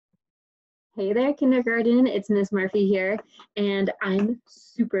Hey there, kindergarten. It's Miss Murphy here, and I'm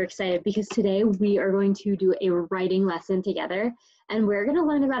super excited because today we are going to do a writing lesson together, and we're going to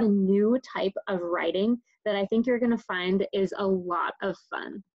learn about a new type of writing that I think you're going to find is a lot of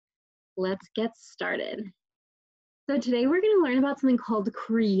fun. Let's get started. So today we're going to learn about something called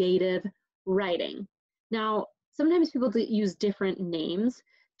creative writing. Now, sometimes people use different names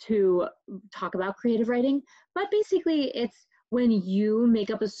to talk about creative writing, but basically it's when you make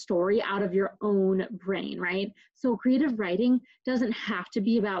up a story out of your own brain, right? So creative writing doesn't have to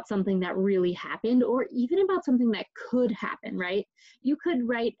be about something that really happened or even about something that could happen, right? You could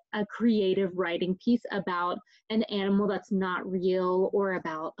write a creative writing piece about an animal that's not real or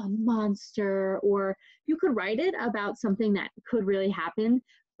about a monster, or you could write it about something that could really happen,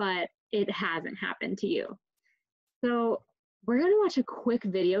 but it hasn't happened to you. So we're going to watch a quick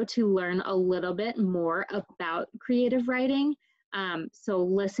video to learn a little bit more about creative writing. So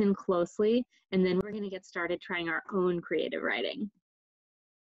listen closely, and then we're going to get started trying our own creative writing.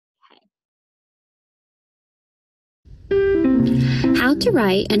 How to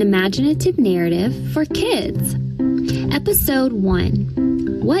write an imaginative narrative for kids. Episode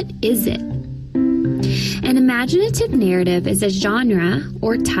 1. What is it? An imaginative narrative is a genre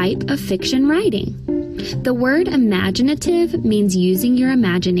or type of fiction writing. The word imaginative means using your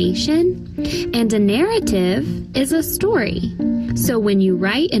imagination, and a narrative is a story. So when you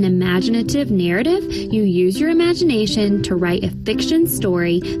write an imaginative narrative, you use your imagination to write a fiction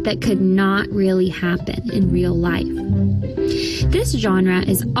story that could not really happen in real life. This genre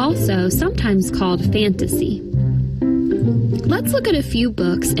is also sometimes called fantasy. Let's look at a few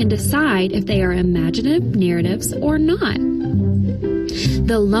books and decide if they are imaginative narratives or not.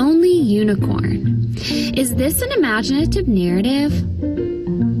 The Lonely Unicorn. Is this an imaginative narrative?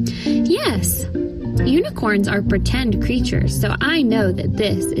 Yes. Unicorns are pretend creatures, so I know that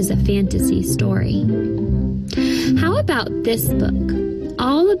this is a fantasy story. How about this book?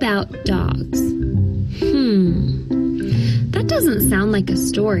 All about dogs. That doesn't sound like a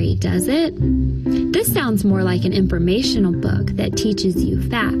story, does it? This sounds more like an informational book that teaches you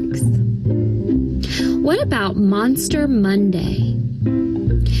facts. What about Monster Monday?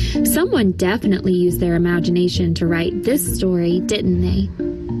 Someone definitely used their imagination to write this story, didn't they?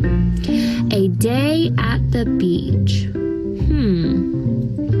 A Day at the Beach.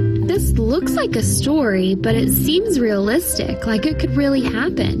 This looks like a story, but it seems realistic, like it could really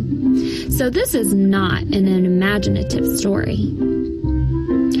happen. So this is not an imaginative story.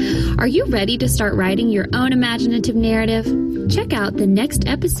 Are you ready to start writing your own imaginative narrative? Check out the next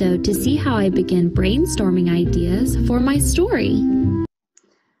episode to see how I begin brainstorming ideas for my story.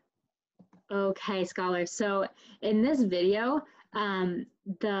 Okay, scholars. So in this video,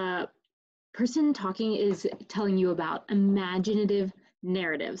 the person talking is telling you about imaginative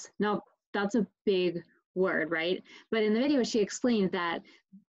narratives. Now, that's a big word, right? But in the video, she explains that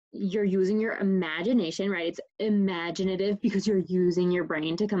you're using your imagination, right? It's imaginative because you're using your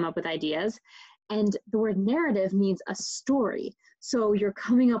brain to come up with ideas. And the word narrative means a story. So you're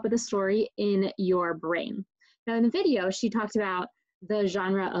coming up with a story in your brain. Now, in the video, she talked about the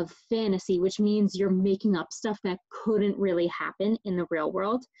genre of fantasy, which means you're making up stuff that couldn't really happen in the real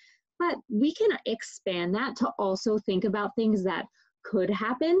world. But we can expand that to also think about things that could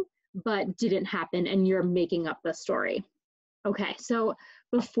happen, but didn't happen, and you're making up the story. Okay, so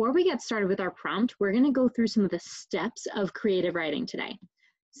before we get started with our prompt, we're going to go through some of the steps of creative writing today.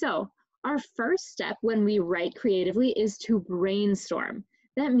 So our first step when we write creatively is to brainstorm.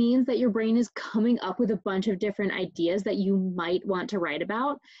 That means that your brain is coming up with a bunch of different ideas that you might want to write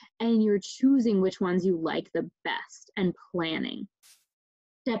about, and you're choosing which ones you like the best and planning.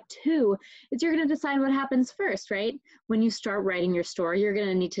 Step 2 is you're going to decide what happens first, right? When you start writing your story, you're going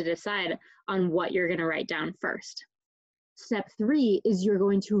to need to decide on what you're going to write down first. Step 3 is you're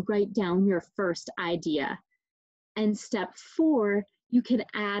going to write down your first idea. And step 4, you can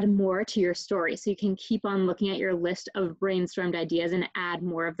add more to your story. So you can keep on looking at your list of brainstormed ideas and add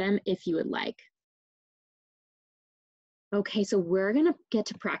more of them if you would like. Okay, so we're going to get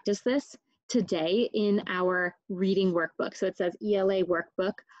to practice this today in our reading workbook. So it says ELA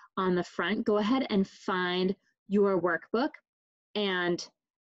workbook on the front. Go ahead and find your workbook. And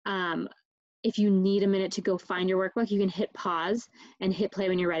if you need a minute to go find your workbook, you can hit pause and hit play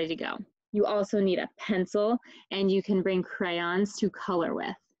when you're ready to go. You also need a pencil, and you can bring crayons to color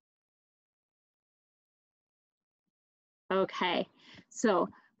with. Okay, so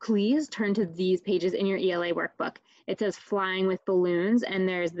please turn to these pages in your ELA workbook. It says Flying with Balloons, and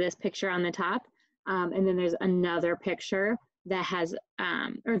there's this picture on the top, and then there's another picture that has,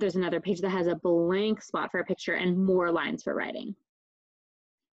 or there's another page that has a blank spot for a picture and more lines for writing.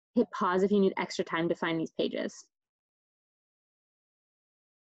 Hit pause if you need extra time to find these pages.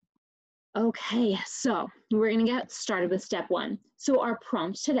 Okay, so we're gonna get started with step one. So our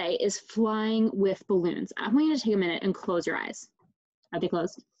prompt today is flying with balloons. I want you to take a minute and close your eyes. Are they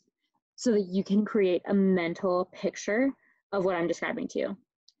closed? So that you can create a mental picture of what I'm describing to you.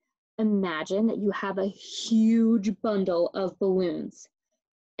 Imagine that you have a huge bundle of balloons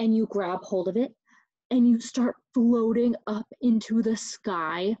and you grab hold of it and you start floating up into the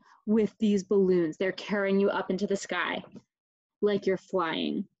sky with these balloons. They're carrying you up into the sky like you're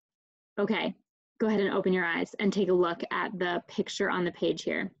flying. Okay, go ahead and open your eyes and take a look at the picture on the page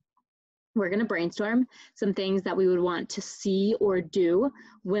here. We're going to brainstorm some things that we would want to see or do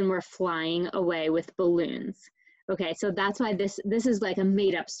when we're flying away with balloons. Okay, so that's why this is like a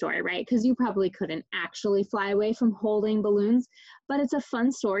made-up story, right? Because you probably couldn't actually fly away from holding balloons, but it's a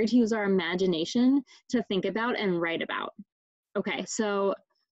fun story to use our imagination to think about and write about. Okay, so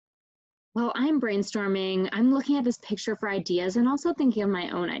while I'm brainstorming, I'm looking at this picture for ideas and also thinking of my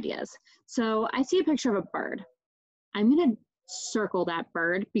own ideas. So I see a picture of a bird. I'm going to circle that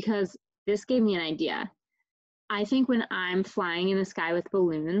bird because this gave me an idea. I think when I'm flying in the sky with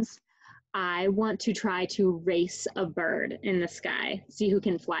balloons, I want to try to race a bird in the sky, see who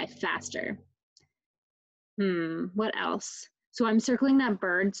can fly faster. What else? So I'm circling that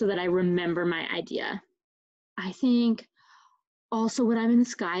bird so that I remember my idea. I think also when I'm in the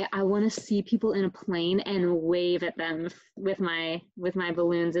sky, I want to see people in a plane and wave at them with my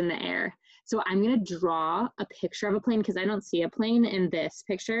balloons in the air. So I'm going to draw a picture of a plane because I don't see a plane in this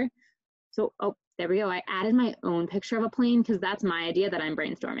picture. So, oh, there we go. I added my own picture of a plane because that's my idea that I'm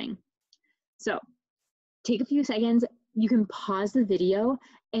brainstorming. So take a few seconds. You can pause the video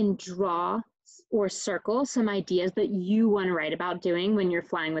and draw or circle some ideas that you want to write about doing when you're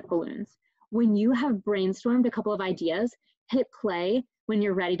flying with balloons. When you have brainstormed a couple of ideas, hit play when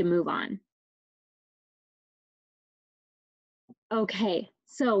you're ready to move on. Okay,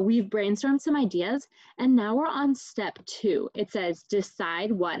 so we've brainstormed some ideas and now we're on step 2. It says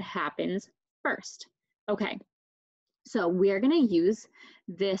decide what happens first. Okay, so we're going to use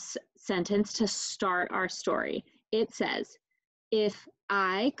this sentence to start our story. It says, if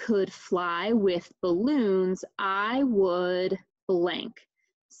I could fly with balloons, I would blank.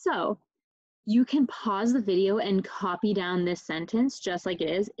 So you can pause the video and copy down this sentence just like it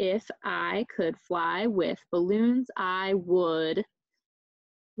is. If I could fly with balloons, I would.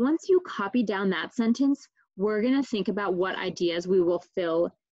 Once you copy down that sentence, we're going to think about what ideas we will fill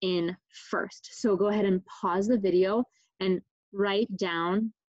in first. So go ahead and pause the video and write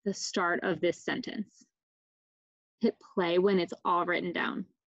down the start of this sentence. Hit play when it's all written down.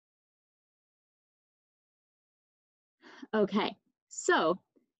 Okay, so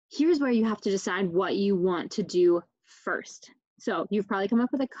here's where you have to decide what you want to do first. So you've probably come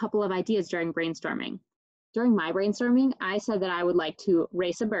up with a couple of ideas during brainstorming. During my brainstorming, I said that I would like to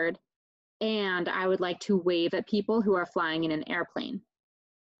race a bird and I would like to wave at people who are flying in an airplane.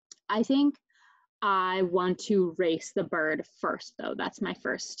 I think I want to race the bird first, though. That's my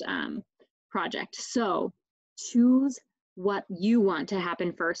first project. So choose what you want to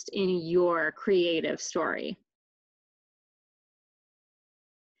happen first in your creative story.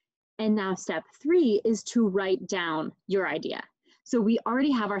 And now step 3 is to write down your idea. So we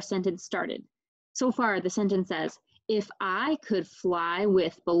already have our sentence started. So far, the sentence says, if I could fly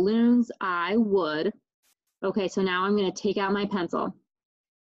with balloons, I would. Okay, so now I'm going to take out my pencil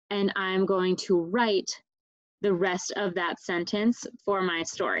and I'm going to write the rest of that sentence for my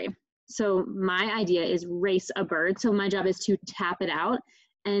story. So my idea is race a bird. So my job is to tap it out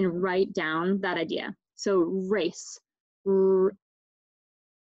and write down that idea. So race.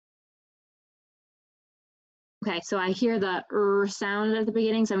 Okay, so I hear the R sound at the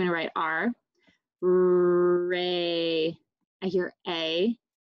beginning, so I'm going to write R. Ray. I hear A.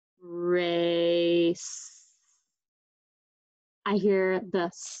 Race. I hear the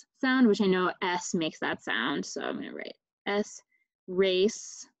S sound, which I know S makes that sound, so I'm going to write S.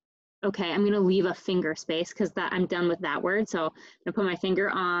 Race. Okay, I'm going to leave a finger space because I'm done with that word. So I'm going to put my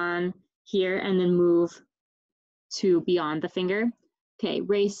finger on here and then move to beyond the finger. Okay,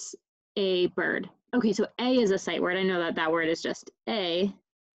 race a bird. Okay, so A is a sight word. I know that that word is just A.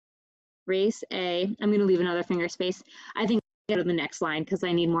 Race A. I'm going to leave another finger space. I think I'll go to the next line because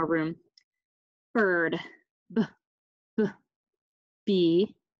I need more room. Bird. B. B.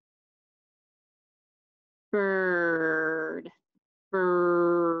 B. Bird.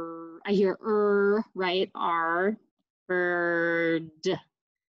 Bird. I hear right? R. Bird. D.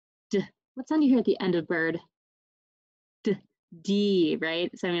 What sound do you hear at the end of bird? D. D, right?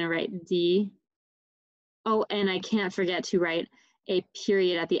 So I'm going to write D. Oh, and I can't forget to write a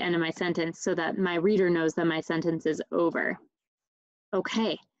period at the end of my sentence so that my reader knows that my sentence is over.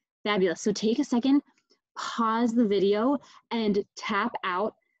 Okay, fabulous. So take a second, pause the video, and tap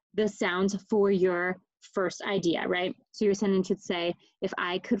out the sounds for your first idea, right? So your sentence should say, if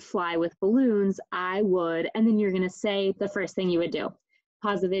I could fly with balloons, I would, and then you're gonna say the first thing you would do.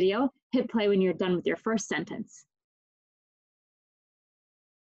 Pause the video, hit play when you're done with your first sentence.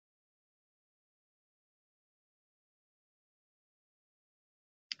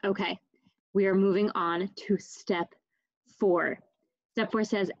 Okay, we are moving on to step 4. Step 4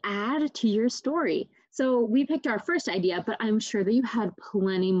 says, add to your story. So we picked our first idea, but I'm sure that you had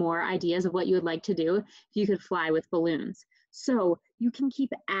plenty more ideas of what you would like to do if you could fly with balloons. So you can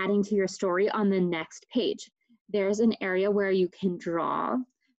keep adding to your story on the next page. There's an area where you can draw.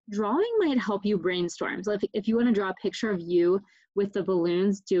 Drawing might help you brainstorm. So if you want to draw a picture of you with the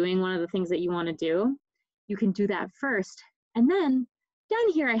balloons doing one of the things that you want to do, you can do that first. And then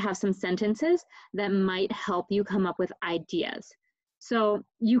down here, I have some sentences that might help you come up with ideas. So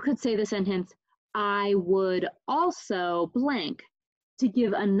you could say the sentence, I would also blank, to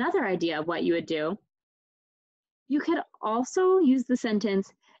give another idea of what you would do. You could also use the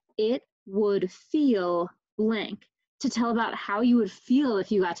sentence, it would feel blank, to tell about how you would feel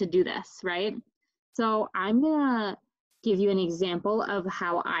if you got to do this, right? So I'm gonna give you an example of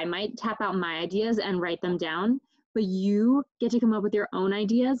how I might tap out my ideas and write them down, but you get to come up with your own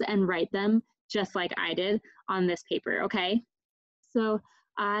ideas and write them just like I did on this paper, okay? So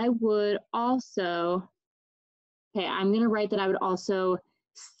I would also, okay, I'm gonna write that I would also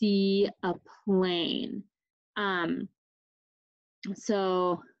see a plane.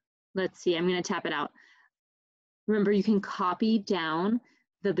 So let's see, I'm gonna tap it out. Remember, you can copy down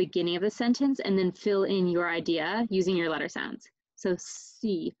the beginning of the sentence and then fill in your idea using your letter sounds. So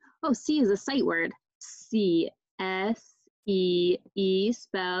see, oh, see is a sight word. See, S-E-E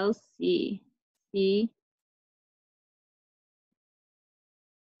spells see, see.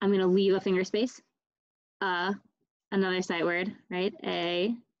 I'm going to leave a finger space. Another sight word, right?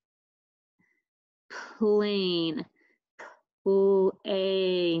 A. Plane.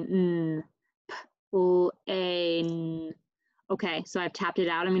 Plane. Plane. Okay, so I've tapped it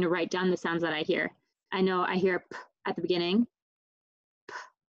out. I'm going to write down the sounds that I hear. I know I hear p at the beginning. P,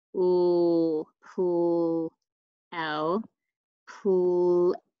 l, pl, l,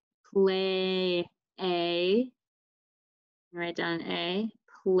 pl, play, a. Write down a.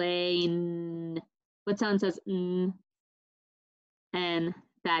 Plane. What sound says n? N.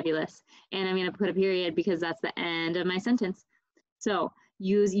 Fabulous. And I'm going to put a period because that's the end of my sentence. So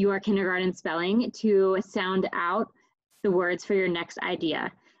use your kindergarten spelling to sound out the words for your next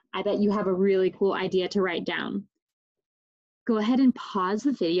idea. I bet you have a really cool idea to write down. Go ahead and pause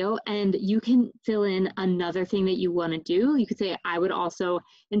the video and you can fill in another thing that you want to do. You could say, I would also,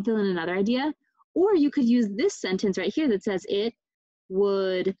 and fill in another idea. Or you could use this sentence right here that says, it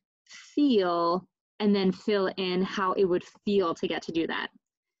would feel, and then fill in how it would feel to get to do that.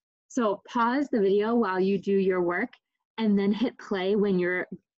 So pause the video while you do your work and then hit play when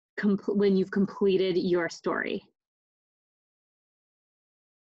you've completed your story.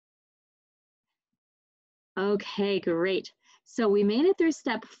 Okay, great. So we made it through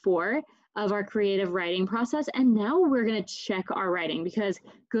step 4 of our creative writing process, and now we're going to check our writing, because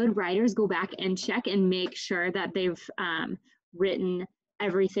good writers go back and check and make sure that they've written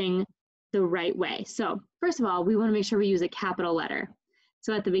everything the right way. So first of all, we want to make sure we use a capital letter.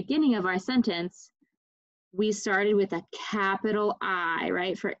 So at the beginning of our sentence, we started with a capital I,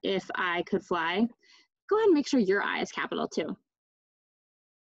 right, for if I could fly. Go ahead and make sure your I is capital too.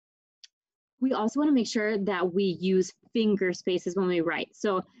 We also want to make sure that we use finger spaces when we write.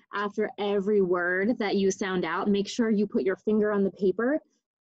 So after every word that you sound out, make sure you put your finger on the paper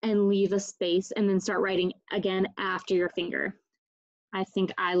and leave a space and then start writing again after your finger. I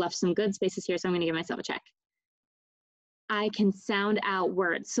think I left some good spaces here, so I'm going to give myself a check. I can sound out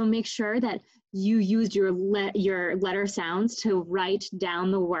words. So make sure that you used your letter sounds to write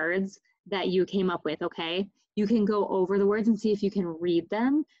down the words that you came up with, okay? You can go over the words and see if you can read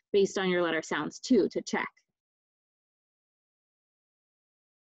them based on your letter sounds too, to check.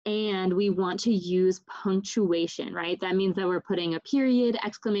 And we want to use punctuation, right? That means that we're putting a period,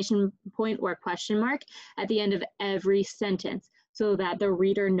 exclamation point, or question mark at the end of every sentence so that the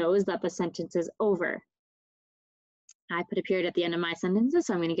reader knows that the sentence is over. I put a period at the end of my sentences,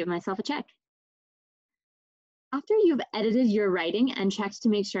 so I'm going to give myself a check. After you've edited your writing and checked to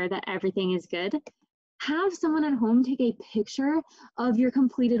make sure that everything is good, have someone at home take a picture of your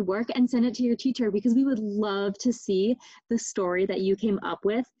completed work and send it to your teacher, because we would love to see the story that you came up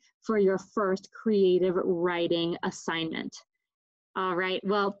with for your first creative writing assignment. All right.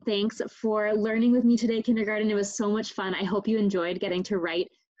 Well, thanks for learning with me today, kindergarten. It was so much fun. I hope you enjoyed getting to write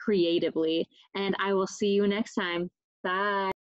creatively, and I will see you next time. Bye.